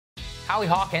Howie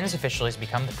Hawkins officially has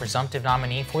become the presumptive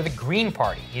nominee for the Green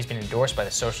Party. He's been endorsed by the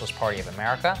Socialist Party of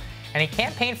America, and he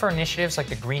campaigned for initiatives like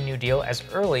the Green New Deal as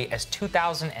early as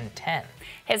 2010.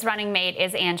 His running mate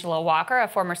is Angela Walker, a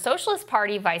former Socialist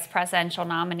Party vice presidential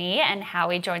nominee, and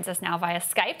Howie joins us now via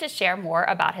Skype to share more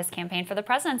about his campaign for the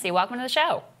presidency. Welcome to the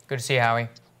show. Good to see you, Howie.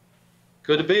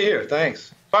 Good to be here,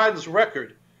 thanks. Biden's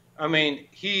record, I mean,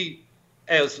 he,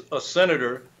 as a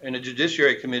senator in the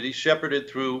Judiciary Committee, shepherded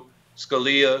through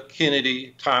Scalia,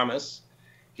 Kennedy, Thomas.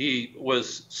 He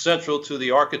was central to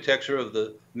the architecture of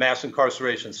the mass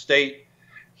incarceration state.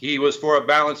 He was for a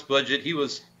balanced budget. He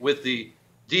was with the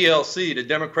DLC, the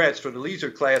Democrats for the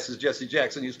leisure class, as Jesse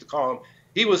Jackson used to call him.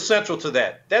 He was central to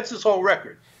that. That's his whole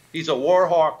record. He's a war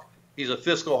hawk. He's a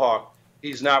fiscal hawk.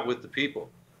 He's not with the people.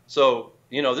 So,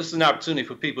 this is an opportunity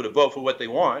for people to vote for what they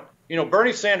want.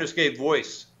 Bernie Sanders gave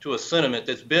voice to a sentiment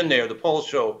that's been there, the polls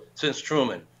show, since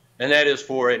Truman, and that is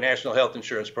for a national health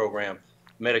insurance program,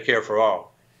 Medicare for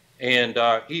all. And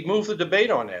he moved the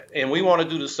debate on that. And we want to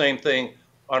do the same thing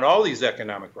on all these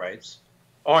economic rights,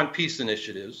 on peace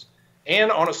initiatives,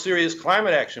 and on a serious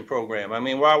climate action program. I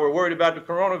mean, while we're worried about the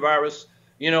coronavirus,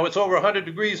 it's over 100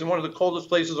 degrees in one of the coldest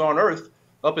places on Earth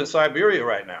up in Siberia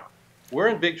right now. We're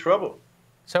in big trouble.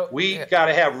 So we got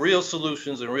to have real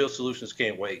solutions, and real solutions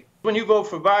can't wait. When you vote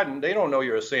for Biden, they don't know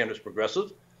you're a Sanders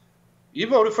progressive. You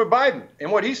voted for Biden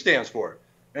and what he stands for.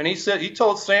 And he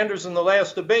told Sanders in the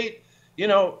last debate,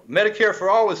 Medicare for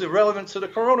all is irrelevant to the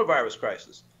coronavirus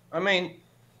crisis. I mean,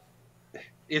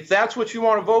 if that's what you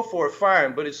want to vote for,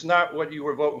 fine, but it's not what you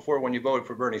were voting for when you voted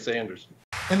for Bernie Sanders.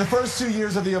 In the first 2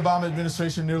 years of the Obama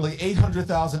administration, nearly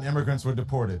 800,000 immigrants were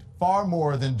deported, far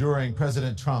more than during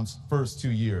President Trump's first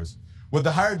 2 years. Would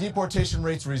the higher deportation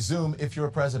rates resume if you're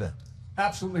president?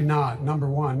 Absolutely not, number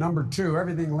one. Number two,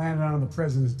 everything landed on the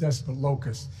president's desk but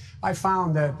locusts. I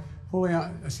found that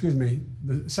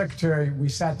the secretary, we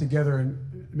sat together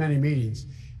in many meetings.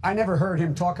 I never heard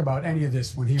him talk about any of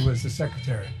this when he was the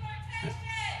secretary.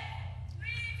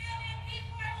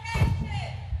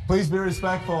 Please be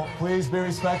respectful. Please be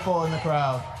respectful in the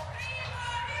crowd.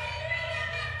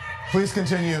 Please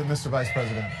continue, Mr. Vice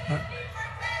President.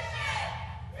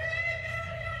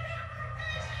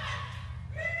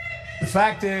 The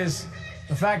fact is,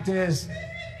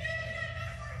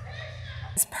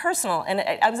 it's personal, and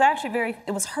I was actually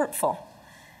it was hurtful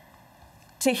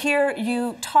to hear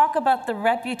you talk about the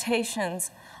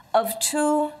reputations of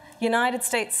two United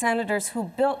States senators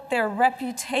who built their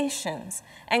reputations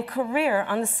and career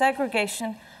on the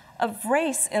segregation of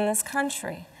race in this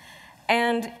country.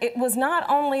 And it was not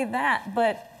only that,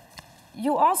 but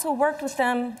you also worked with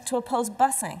them to oppose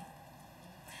busing.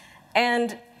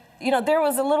 And there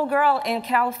was a little girl in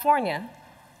California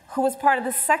who was part of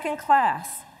the second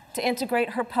class to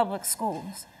integrate her public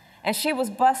schools. And she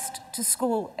was bused to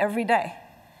school every day.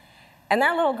 And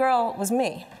that little girl was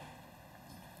me.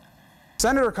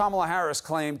 Senator Kamala Harris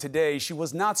claimed today she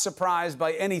was not surprised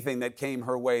by anything that came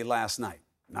her way last night.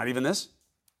 Not even this.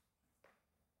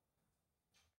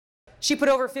 She put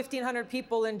over 1,500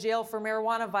 people in jail for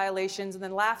marijuana violations and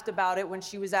then laughed about it when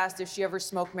she was asked if she ever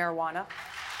smoked marijuana.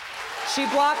 She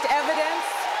blocked evidence.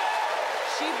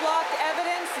 She blocked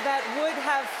evidence that would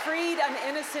have freed an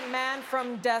innocent man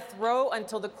from death row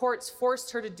until the courts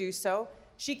forced her to do so.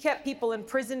 She kept people in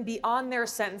prison beyond their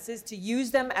sentences to use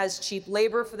them as cheap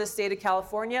labor for the state of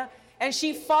California. And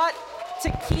she fought to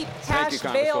keep cash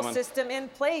bail system in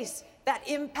place that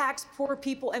impacts poor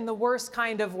people in the worst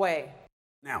kind of way.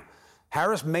 Now,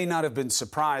 Harris may not have been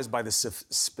surprised by the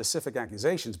specific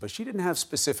accusations, but she didn't have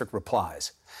specific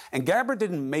replies. And Gabbard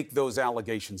didn't make those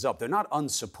allegations up. They're not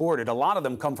unsupported. A lot of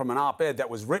them come from an op-ed that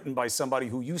was written by somebody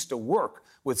who used to work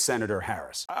with Senator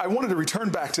Harris. I wanted to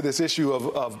return back to this issue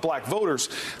of black voters.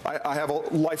 I have a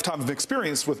lifetime of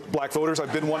experience with black voters.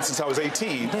 I've been one since I was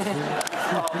 18.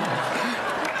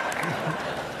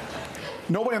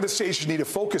 Nobody on this stage should need a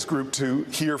focus group to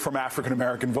hear from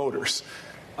African-American voters.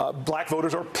 Black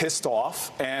voters are pissed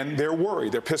off, and they're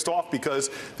worried. They're pissed off because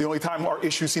the only time our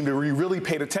issues seem to be really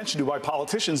paid attention to by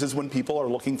politicians is when people are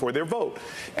looking for their vote.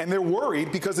 And they're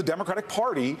worried because the Democratic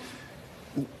Party,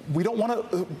 we don't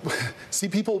want to see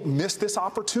people miss this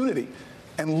opportunity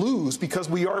and lose because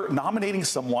we are nominating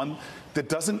someone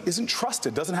that isn't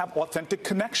trusted, doesn't have authentic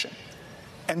connection.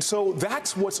 And so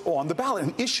that's what's on the ballot,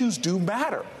 and issues do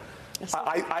matter.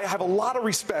 I have a lot of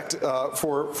respect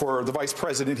for the vice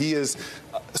president. He has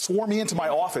sworn me into my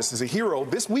office as a hero.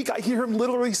 This week, I hear him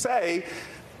literally say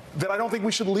that I don't think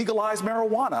we should legalize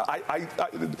marijuana. I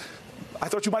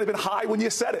thought you might have been high when you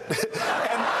said it.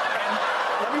 and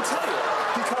let me tell you,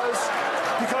 because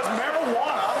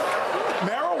marijuana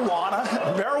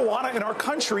marijuana in our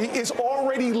country is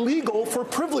already legal for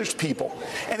privileged people.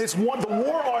 And the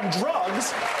war on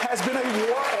drugs has been a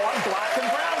war on black and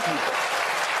brown people.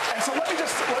 And so let me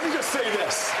just say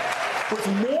this. With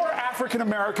more African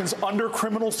Americans under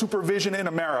criminal supervision in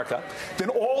America than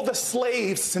all the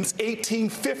slaves since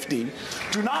 1850,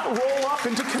 do not roll up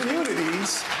into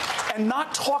communities and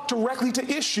not talk directly to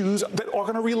issues that are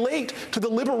going to relate to the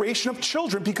liberation of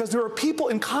children, because there are people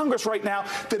in Congress right now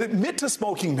that admit to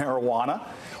smoking marijuana,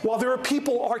 while there are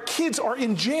people, our kids are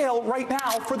in jail right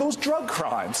now for those drug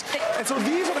crimes. And so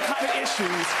these are the kind of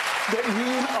issues that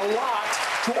mean a lot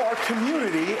to our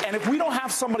community, and if we don't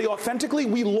have somebody authentically,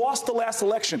 we lost the last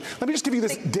election. Let me just give you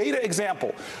this data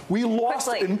example. We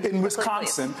lost in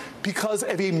Wisconsin because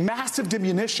of a massive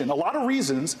diminution, a lot of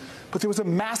reasons, but there was a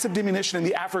massive diminution in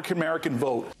the African-American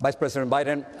vote. Vice President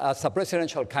Biden, as a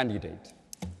presidential candidate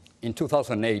in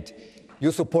 2008,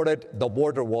 you supported the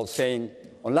border wall, saying,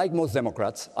 unlike most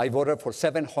Democrats, I voted for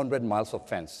 700 miles of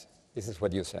fence. This is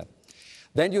what you said.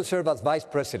 Then you served as vice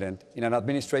president in an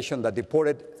administration that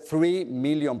deported 3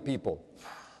 million people,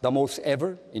 the most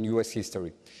ever in U.S.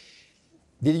 history.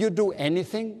 Did you do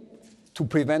anything to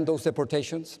prevent those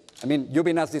deportations? I mean, you've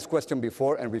been asked this question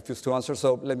before and refused to answer,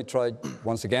 so let me try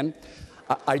once again.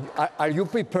 Are you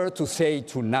prepared to say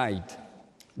tonight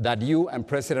that you and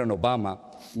President Obama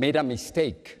made a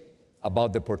mistake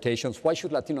about deportations? Why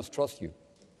should Latinos trust you?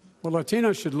 What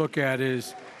Latinos should look at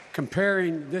is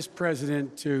comparing this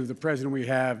president to the president we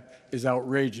have is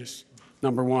outrageous,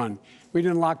 number one. We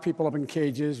didn't lock people up in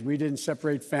cages. We didn't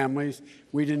separate families.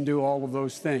 We didn't do all of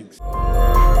those things.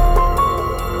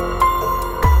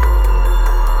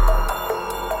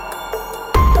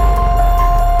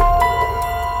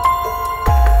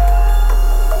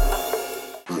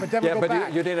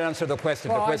 But you didn't answer the question.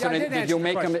 Well, the question is,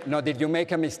 did you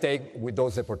make a mistake with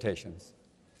those deportations?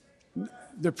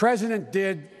 The president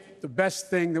did the best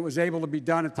thing that was able to be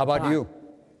done at the time. How about you?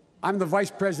 I'm the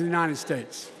vice president of the United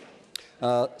States.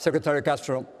 Secretary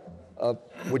Castro,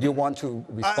 would you want to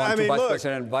respond to Vice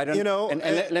President Biden? You know,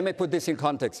 let me put this in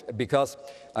context, because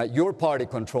your party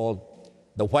controlled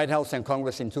the White House and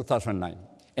Congress in 2009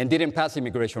 and didn't pass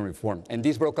immigration reform. And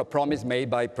this broke a promise made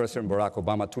by President Barack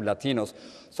Obama to Latinos.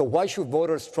 So why should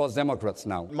voters trust Democrats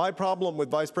now? My problem with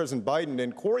Vice President Biden,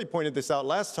 and Corey pointed this out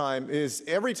last time, is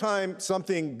every time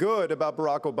something good about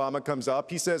Barack Obama comes up,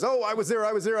 he says, oh, I was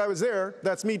there.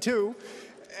 That's me too.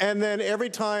 And then every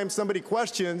time somebody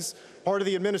questions part of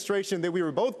the administration that we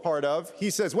were both part of, he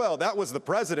says, well, that was the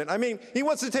president. I mean, he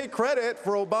wants to take credit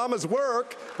for Obama's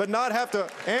work, but not have to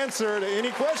answer to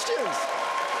any questions.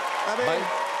 I mean,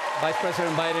 Vice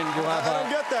President Biden, you have... I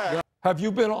don't get that. Have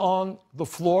you been on the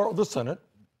floor of the Senate?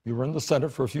 You were in the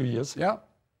Senate for a few years. Yeah.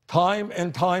 Time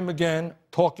and time again,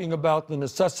 talking about the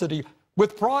necessity,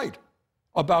 with pride,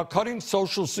 about cutting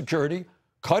Social Security,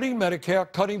 cutting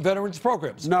Medicare, cutting veterans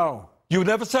programs. No. You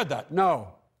never said that?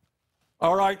 No.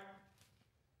 All right.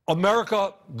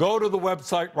 America, go to the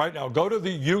website right now. Go to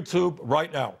the YouTube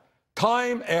right now.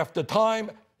 Time after time,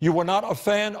 you were not a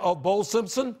fan of Bo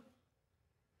Simpson?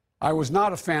 I was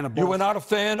not a fan of Bo. You were not a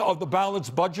fan of the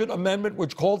balanced budget amendment,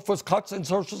 which called for cuts in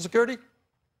Social Security?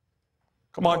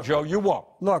 Come on, Joe, you won't.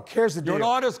 Look, here's the deal. You're an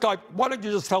honest guy. Why don't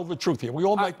you just tell the truth here? We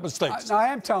all make mistakes. I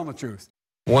am telling the truth.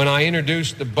 When I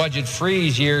introduced the budget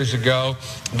freeze years ago,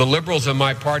 the liberals in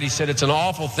my party said, it's an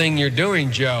awful thing you're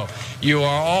doing, Joe. You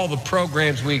are all the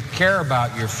programs we care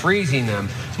about. You're freezing them.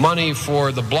 Money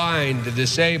for the blind, the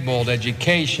disabled,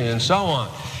 education, and so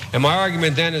on. And my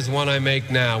argument then is the one I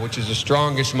make now, which is the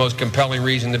strongest, most compelling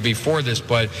reason to be for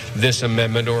this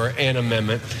amendment or an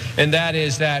amendment. And that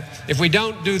is that if we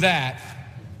don't do that,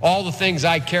 all the things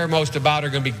I care most about are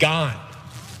going to be gone.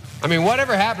 I mean,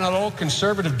 whatever happened to that old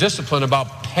conservative discipline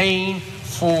about paying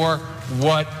for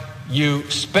what you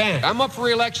spend? I'm up for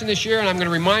re-election this year, and I'm going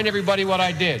to remind everybody what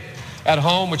I did at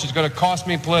home, which is going to cost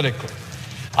me politically.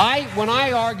 When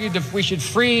I argued that we should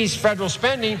freeze federal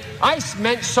spending, I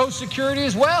meant Social Security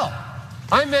as well.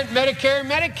 I meant Medicare and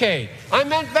Medicaid. I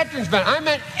meant veterans benefits. I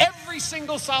meant every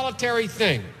single solitary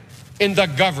thing in the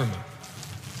government.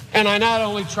 And I not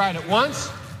only tried it once,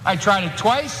 I tried it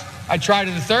twice, I tried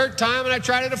it a third time, and I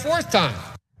tried it a fourth time.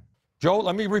 Joe,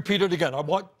 let me repeat it again. I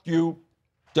want you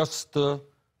just to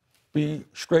be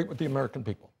straight with the American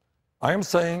people. I am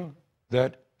saying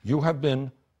that you have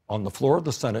been on the floor of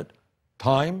the Senate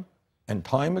time and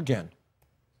time again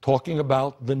talking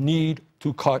about the need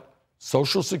to cut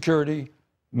Social Security,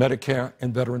 Medicare,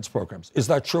 and veterans programs. Is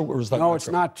that true, or is that not true? No, it's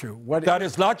not true. That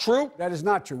is not true? That is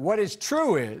not true. What is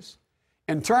true is,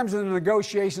 in terms of the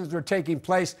negotiations that are taking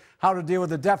place, how to deal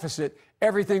with the deficit,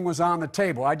 everything was on the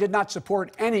table. I did not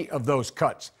support any of those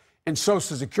cuts. in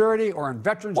Social Security or in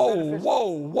veterans benefits.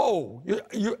 Whoa.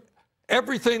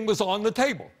 Everything was on the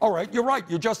table. All right, you're right.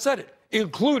 You just said it,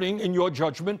 including, in your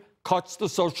judgment, cuts to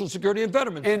Social Security and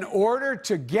veterans. In order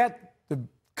to get the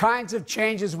kinds of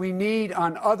changes we need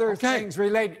on other things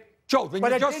related. Joe,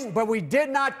 then but we did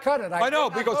not cut it. I know,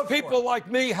 because people like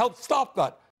me helped stop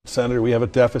that. Senator, we have a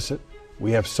deficit.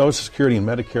 We have Social Security and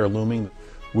Medicare looming.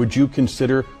 Would you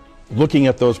consider looking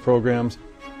at those programs,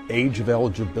 age of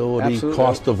eligibility, Absolutely.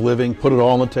 cost of living, put it all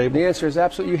on the table? The answer is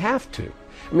absolutely. You have to.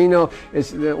 I mean,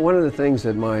 it's one of the things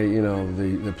that my,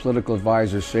 the political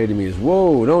advisors say to me is,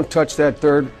 "Whoa, don't touch that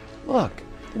third." Look,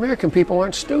 the American people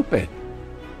aren't stupid.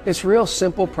 It's a real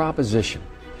simple proposition.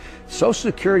 Social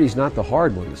Security is not the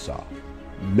hard one to solve.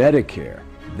 Medicare,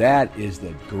 that is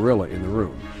the gorilla in the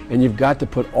room. And you've got to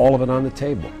put all of it on the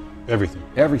table. Everything.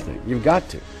 Everything. You've got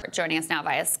to. Joining us now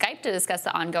via Skype to discuss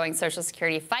the ongoing Social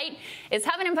Security fight is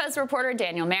Huffington Post reporter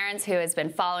Daniel Marans, who has been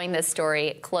following this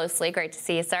story closely. Great to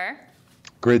see you, sir.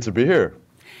 Great to be here.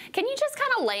 Can you just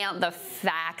kind of lay out the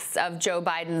facts of Joe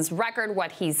Biden's record,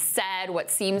 what he's said, what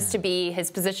seems to be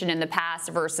his position in the past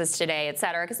versus today, et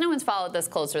cetera? Because no one's followed this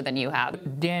closer than you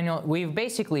have. Daniel, we've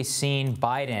basically seen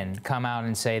Biden come out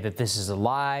and say that this is a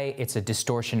lie. It's a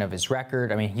distortion of his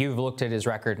record. I mean, you've looked at his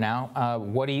record now.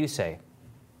 What do you say?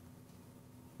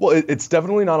 Well, it's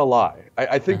definitely not a lie.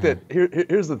 I think that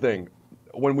here's the thing.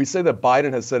 When we say that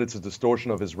Biden has said it's a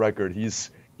distortion of his record, he's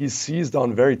seized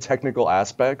on very technical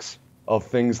aspects of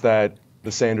things that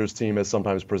the Sanders team has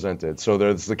sometimes presented. So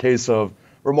there's the case of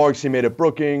remarks he made at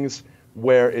Brookings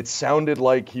where it sounded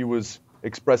like he was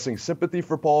expressing sympathy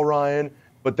for Paul Ryan,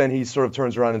 but then he sort of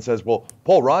turns around and says, well,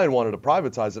 Paul Ryan wanted to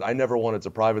privatize it. I never wanted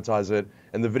to privatize it.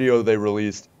 And the video they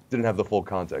released didn't have the full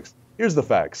context. Here's the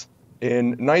facts. In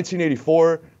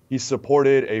 1984, he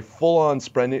supported a full-on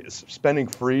spending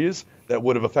freeze that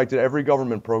would have affected every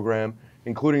government program,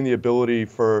 including the ability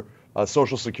for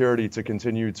Social Security to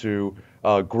continue to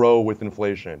grow with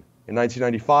inflation. In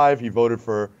 1995, he voted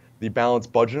for the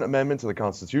balanced budget amendment to the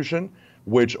Constitution,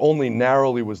 which only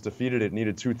narrowly was defeated. It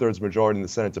needed 2/3 majority in the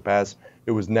Senate to pass.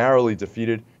 It was narrowly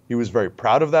defeated. He was very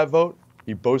proud of that vote.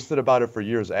 He boasted about it for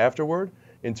years afterward.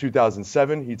 In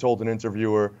 2007, he told an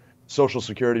interviewer, Social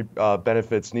Security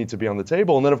benefits need to be on the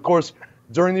table. And then, of course,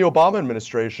 during the Obama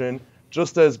administration,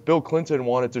 just as Bill Clinton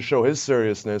wanted to show his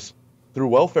seriousness through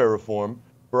welfare reform,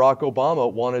 Barack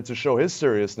Obama wanted to show his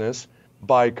seriousness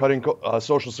by cutting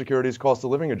Social Security's cost of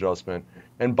living adjustment.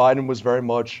 And Biden was very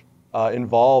much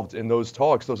involved in those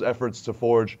talks, those efforts to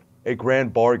forge a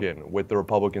grand bargain with the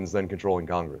Republicans then controlling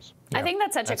Congress. I think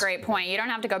that's a great point. You don't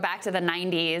have to go back to the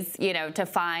 90s, to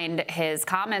find his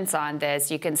comments on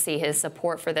this. You can see his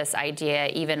support for this idea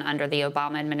even under the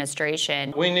Obama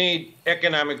administration. We need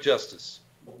economic justice.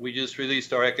 We just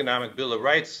released our Economic Bill of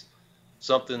Rights,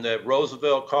 something that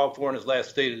Roosevelt called for in his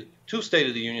last two State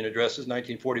of the Union addresses,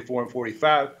 1944 and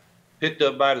 45, picked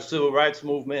up by the Civil Rights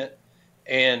Movement.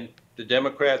 And the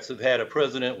Democrats have had a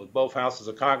president with both houses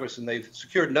of Congress, and they've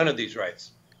secured none of these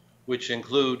rights, which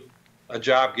include a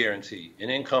job guarantee, an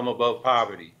income above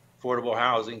poverty, affordable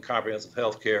housing, comprehensive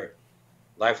health care,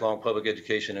 lifelong public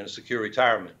education, and a secure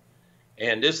retirement.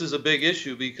 And this is a big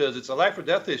issue because it's a life or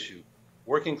death issue.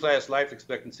 Working class life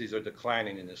expectancies are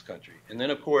declining in this country. And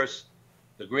then, of course,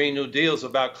 the Green New Deal is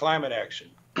about climate action,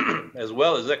 as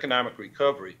well as economic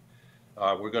recovery.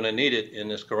 We're going to need it in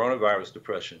this coronavirus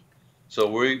depression. So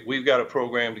we've got a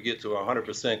program to get to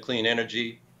 100% clean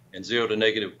energy and zero to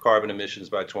negative carbon emissions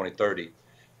by 2030.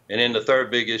 And then the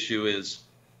third big issue is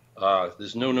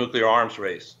this new nuclear arms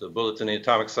race. The Bulletin of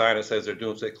Atomic Scientists has their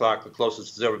doomsday clock the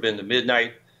closest it's ever been to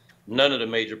midnight. None of the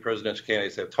major presidential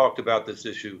candidates have talked about this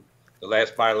issue. The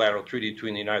last bilateral treaty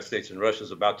between the United States and Russia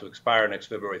is about to expire next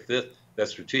February 5th.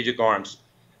 That's strategic arms.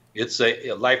 It's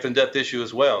a life and death issue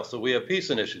as well. So we have peace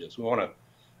initiatives. We want to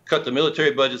cut the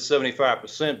military budget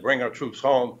 75%, bring our troops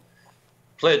home,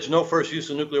 pledge no first use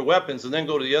of nuclear weapons, and then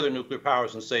go to the other nuclear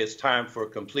powers and say it's time for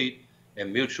complete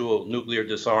and mutual nuclear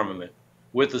disarmament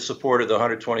with the support of the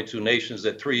 122 nations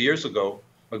that 3 years ago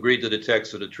agreed to the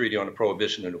text of the Treaty on the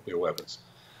Prohibition of Nuclear Weapons.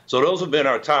 So those have been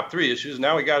our top three issues.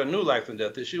 Now we got a new life and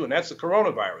death issue, and that's the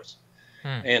coronavirus.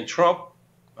 And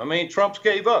Trump's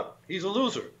gave up. He's a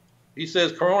loser. He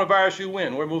says, coronavirus, you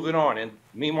win. We're moving on. And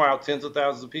meanwhile, tens of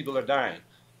thousands of people are dying.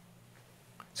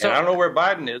 So, and I don't know where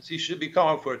Biden is. He should be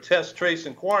calling for a test, trace,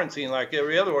 and quarantine like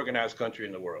every other organized country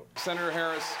in the world. Senator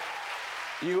Harris,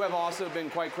 you have also been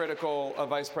quite critical of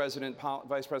Vice President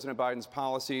Biden's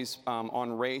policies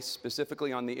on race,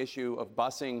 specifically on the issue of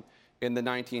busing in the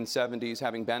 1970s,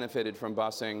 having benefited from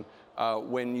busing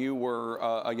when you were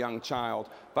a young child.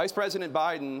 Vice President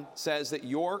Biden says that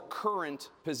your current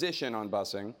position on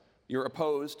busing, you're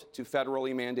opposed to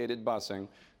federally mandated busing,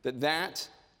 that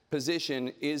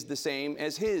position is the same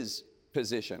as his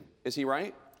position. Is he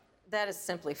right? That is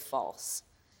simply false.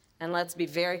 And let's be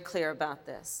very clear about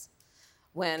this.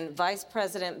 When Vice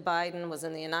President Biden was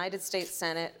in the United States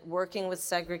Senate working with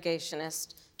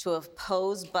segregationists to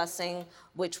oppose busing,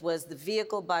 which was the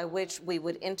vehicle by which we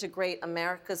would integrate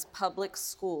America's public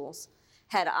schools,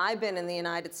 had I been in the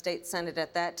United States Senate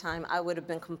at that time, I would have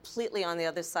been completely on the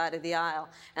other side of the aisle.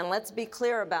 And let's be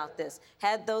clear about this.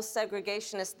 Had those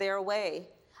segregationists their way,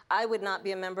 I would not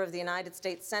be a member of the United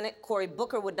States Senate, Cory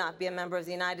Booker would not be a member of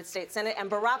the United States Senate,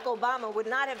 and Barack Obama would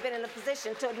not have been in a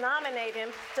position to nominate him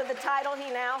to the title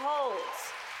he now holds.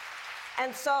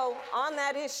 And so on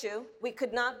that issue, we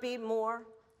could not be more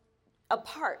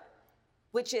apart,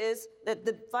 which is that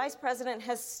the Vice President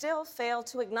has still failed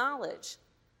to acknowledge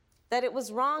that it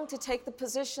was wrong to take the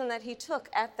position that he took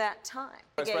at that time.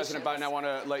 Vice President Biden, I want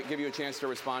to give you a chance to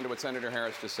respond to what Senator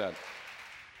Harris just said.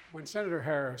 When Senator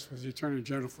Harris was the Attorney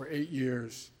General for 8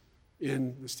 years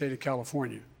in the state of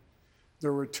California,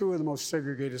 there were two of the most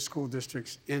segregated school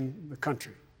districts in the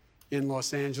country, in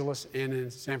Los Angeles and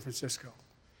in San Francisco.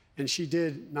 And she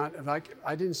did not,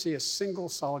 I didn't see a single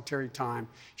solitary time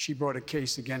she brought a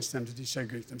case against them to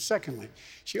desegregate them. Secondly,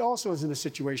 she also was in a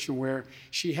situation where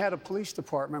she had a police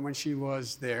department when she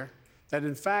was there that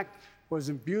in fact was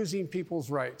abusing people's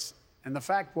rights. And the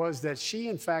fact was that she,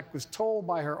 in fact, was told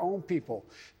by her own people,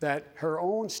 that her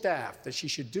own staff, that she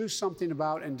should do something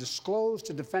about and disclose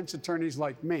to defense attorneys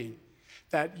like me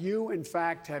that you, in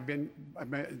fact, have been,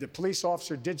 the police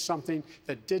officer did something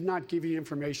that did not give you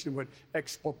information that would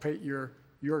exculpate your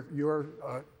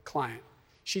client.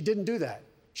 She didn't do that.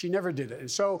 She never did it. And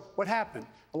so what happened?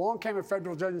 Along came a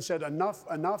federal judge and said, enough,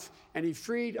 enough, and he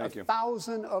freed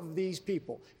 1,000 of these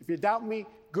people. If you doubt me,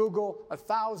 Google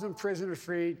 1,000 prisoners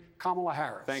freed, Kamala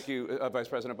Harris. Thank you, Vice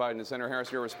President Biden. And Senator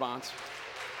Harris, your response?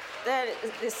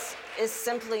 This is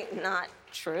simply not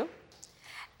true.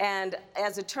 And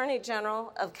as Attorney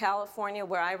General of California,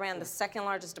 where I ran the second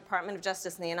largest Department of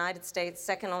Justice in the United States,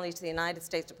 second only to the United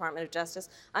States Department of Justice,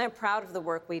 I am proud of the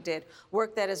work we did,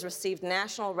 work that has received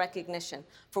national recognition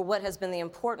for what has been the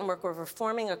important work of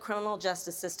reforming a criminal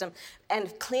justice system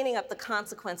and cleaning up the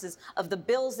consequences of the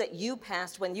bills that you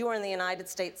passed when you were in the United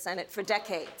States Senate for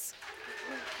decades.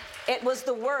 It was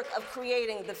the work of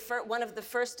creating one of the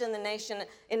first in the nation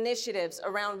initiatives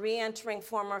around re-entering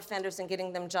former offenders and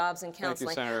getting them jobs and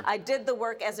counseling. Thank you, Senator. I did the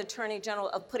work as Attorney General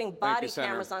of putting body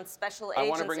cameras on special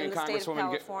agents in the state of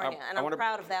California, and I'm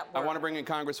proud of that work. I want to bring in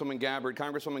Congresswoman Gabbard.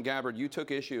 Congresswoman Gabbard, you took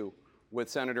issue with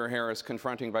Senator Harris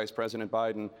confronting Vice President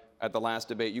Biden at the last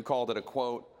debate. You called it a,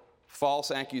 quote, false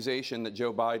accusation that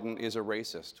Joe Biden is a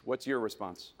racist. What's your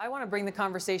response? I want to bring the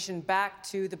conversation back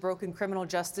to the broken criminal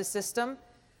justice system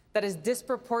that is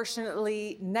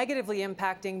disproportionately negatively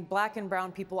impacting black and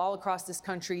brown people all across this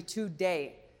country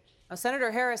today. Now, Senator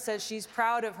Harris says she's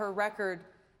proud of her record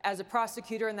as a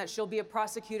prosecutor and that she'll be a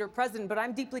prosecutor president, but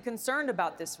I'm deeply concerned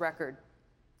about this record.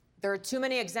 There are too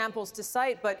many examples to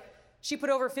cite, but she put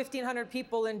over 1,500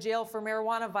 people in jail for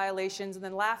marijuana violations and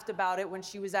then laughed about it when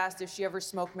she was asked if she ever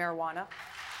smoked marijuana.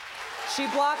 She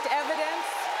blocked evidence.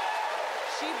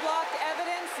 She blocked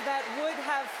evidence that would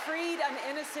have freed an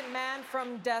innocent man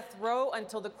from death row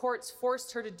until the courts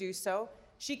forced her to do so.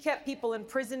 She kept people in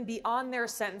prison beyond their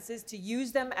sentences to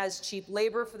use them as cheap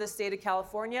labor for the state of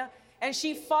California. And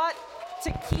she fought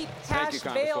to keep cash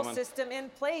bail system in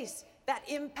place that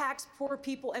impacts poor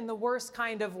people in the worst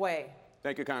kind of way.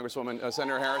 Thank you, Congresswoman.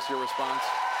 Senator Harris, your response?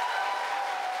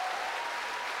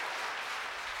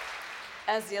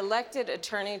 As the elected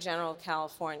Attorney General of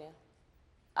California,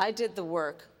 I did the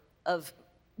work of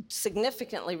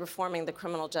significantly reforming the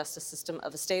criminal justice system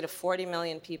of a state of 40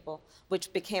 million people,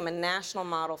 which became a national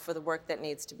model for the work that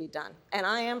needs to be done. And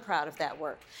I am proud of that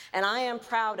work. And I am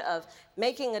proud of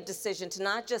making a decision to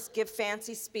not just give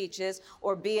fancy speeches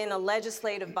or be in a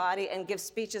legislative body and give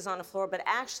speeches on the floor, but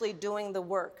actually doing the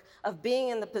work of being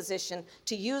in the position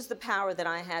to use the power that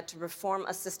I had to reform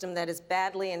a system that is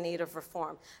badly in need of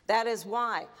reform. That is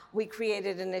why we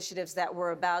created initiatives that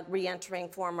were about re-entering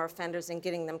former offenders and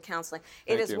getting them counseling.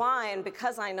 It is why, and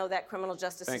because I know that criminal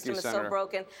justice system is so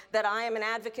broken, that I am an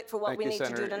advocate for what we need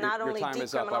to do to not only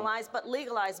decriminalize, but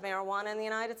legalize marijuana in the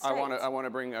United States. I want to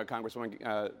bring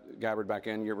Congresswoman Gabbard back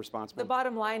in. Your response? The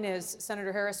bottom line is,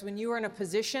 Senator Harris, when you were in a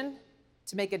position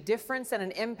to make a difference and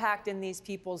an impact in these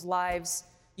people's lives,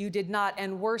 you did not.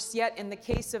 And worse yet, in the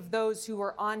case of those who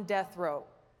were on death row,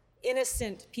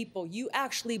 innocent people, you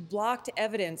actually blocked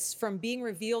evidence from being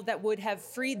revealed that would have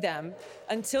freed them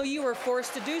until you were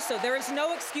forced to do so. There is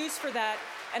no excuse for that.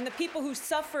 And the people who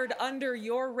suffered under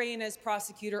your reign as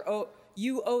prosecutor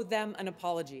You owe them an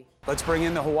apology. Let's bring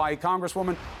in the Hawaii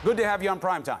Congresswoman. Good to have you on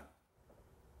Primetime.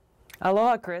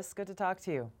 Aloha, Chris. Good to talk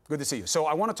to you. Good to see you. So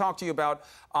I want to talk to you about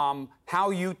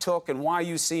how you took and why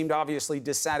you seemed obviously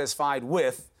dissatisfied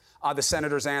with the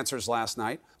senator's answers last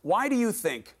night. Why do you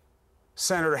think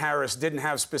Senator Harris didn't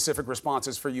have specific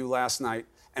responses for you last night?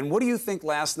 And what do you think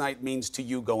last night means to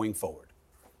you going forward?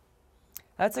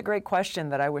 That's a great question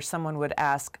that I wish someone would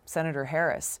ask Senator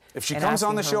Harris. If she comes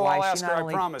on the show, I'll ask her,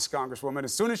 I promise, Congresswoman.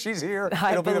 As soon as she's here,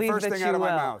 it'll be the first thing out of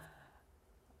my mouth.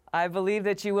 I believe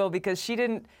that you will, because she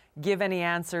didn't give any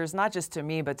answers, not just to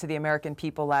me, but to the American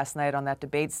people last night on that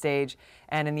debate stage.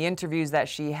 And in the interviews that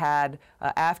she had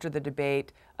after the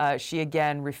debate, she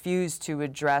again refused to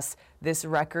address this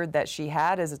record that she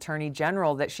had as Attorney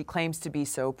General that she claims to be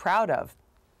so proud of.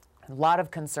 A lot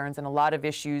of concerns and a lot of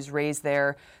issues raised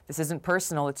there. This isn't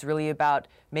personal. It's really about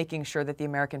making sure that the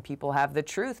American people have the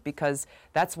truth, because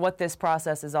that's what this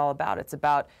process is all about. It's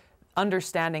about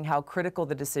understanding how critical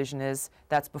the decision is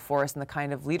that's before us and the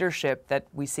kind of leadership that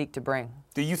we seek to bring.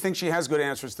 Do you think she has good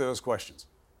answers to those questions?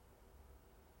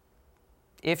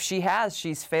 If she has,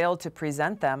 she's failed to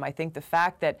present them. I think the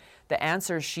fact that the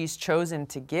answers she's chosen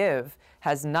to give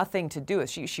has nothing to do with,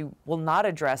 she will not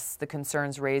address the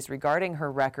concerns raised regarding her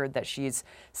record that she's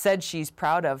said she's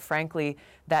proud of. Frankly,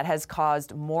 that has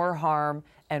caused more harm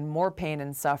and more pain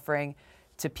and suffering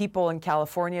to people in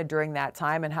California during that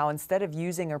time, and how instead of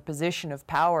using her position of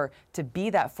power to be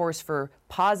that force for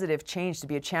positive change, to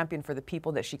be a champion for the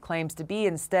people that she claims to be,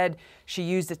 instead she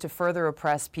used it to further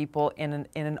oppress people in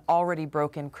an already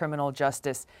broken criminal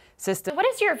justice system. What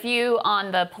is your view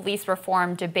on the police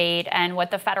reform debate and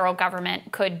what the federal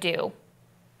government could do?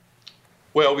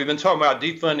 Well, we've been talking about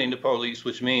defunding the police,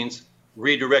 which means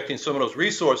redirecting some of those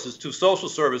resources to social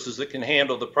services that can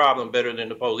handle the problem better than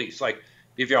the police. Like,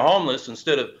 if you're homeless,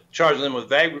 instead of charging them with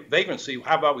vagrancy,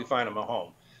 how about we find them a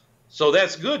home? So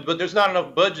that's good, but there's not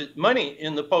enough money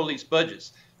in the police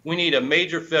budgets. We need a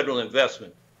major federal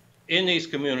investment in these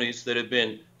communities that have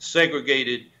been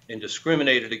segregated and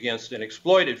discriminated against and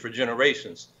exploited for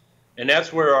generations. And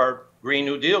that's where our Green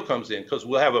New Deal comes in, because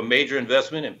we'll have a major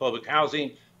investment in public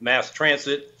housing, mass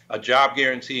transit, a job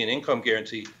guarantee, and income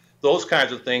guarantee. Those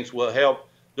kinds of things will help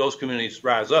those communities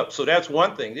rise up. So that's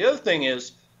one thing. The other thing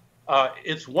is,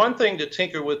 it's one thing to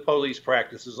tinker with police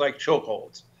practices like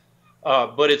chokeholds,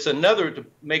 but it's another to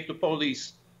make the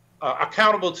police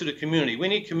accountable to the community. We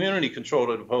need community control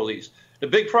of the police. The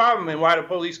big problem and why the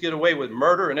police get away with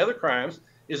murder and other crimes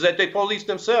is that they police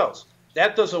themselves.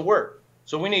 That doesn't work.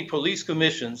 So we need police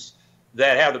commissions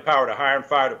that have the power to hire and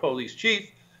fire the police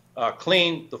chief,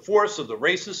 clean the force of the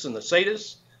racists and the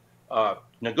sadists,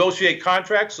 negotiate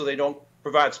contracts so they don't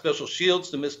provide special shields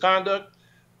to misconduct,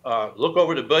 look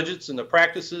over the budgets and the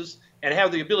practices, and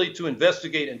have the ability to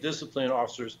investigate and discipline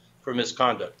officers for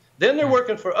misconduct. Then they're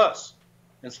working for us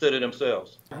instead of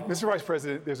themselves. Mr. Vice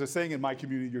President, there's a saying in my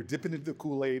community, you're dipping into the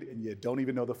Kool-Aid and you don't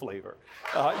even know the flavor.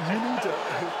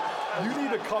 You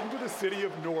need to come to the city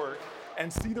of Newark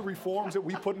and see the reforms that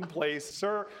we put in place.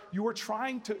 Sir, you are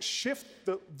trying to shift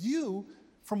the view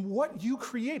from what you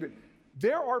created.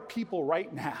 There are people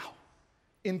right now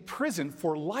in prison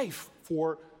for life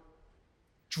for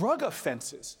drug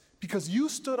offenses because you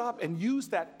stood up and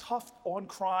used that tough on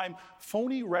crime,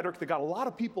 phony rhetoric that got a lot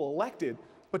of people elected,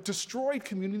 but destroyed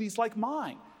communities like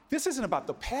mine. This isn't about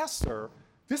the past, sir.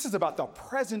 This is about the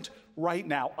present right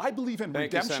now. I believe in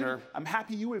redemption. You, Senator. I'm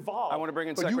happy you evolved. I want to bring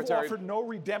in but Secretary. you offered no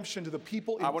redemption to the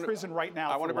people in prison right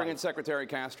now. I want to bring in Secretary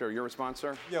Castro. Your response,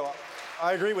 sir? You know,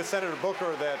 I agree with Senator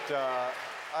Booker that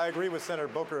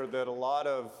a lot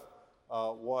of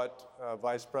what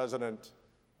Vice President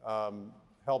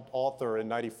helped author in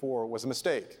 '94 was a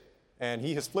mistake. And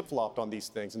he has flip-flopped on these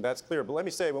things, and that's clear. But let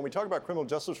me say, when we talk about criminal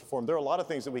justice reform, there are a lot of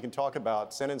things that we can talk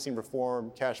about: sentencing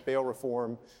reform, cash bail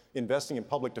reform, investing in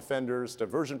public defenders,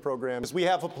 diversion programs. We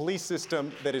have a police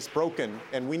system that is broken,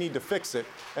 and we need to fix it.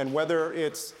 And whether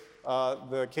it's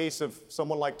the case of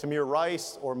someone like Tamir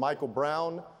Rice or Michael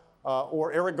Brown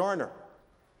or Eric Garner,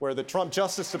 where the Trump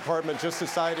Justice Department just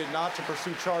decided not to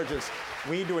pursue charges,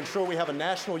 we need to ensure we have a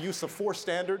national use of force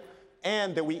standard,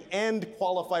 and that we end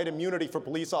qualified immunity for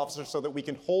police officers so that we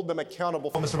can hold them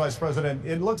accountable. Mr. Vice President,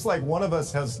 it looks like one of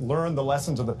us has learned the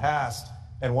lessons of the past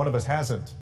and one of us hasn't.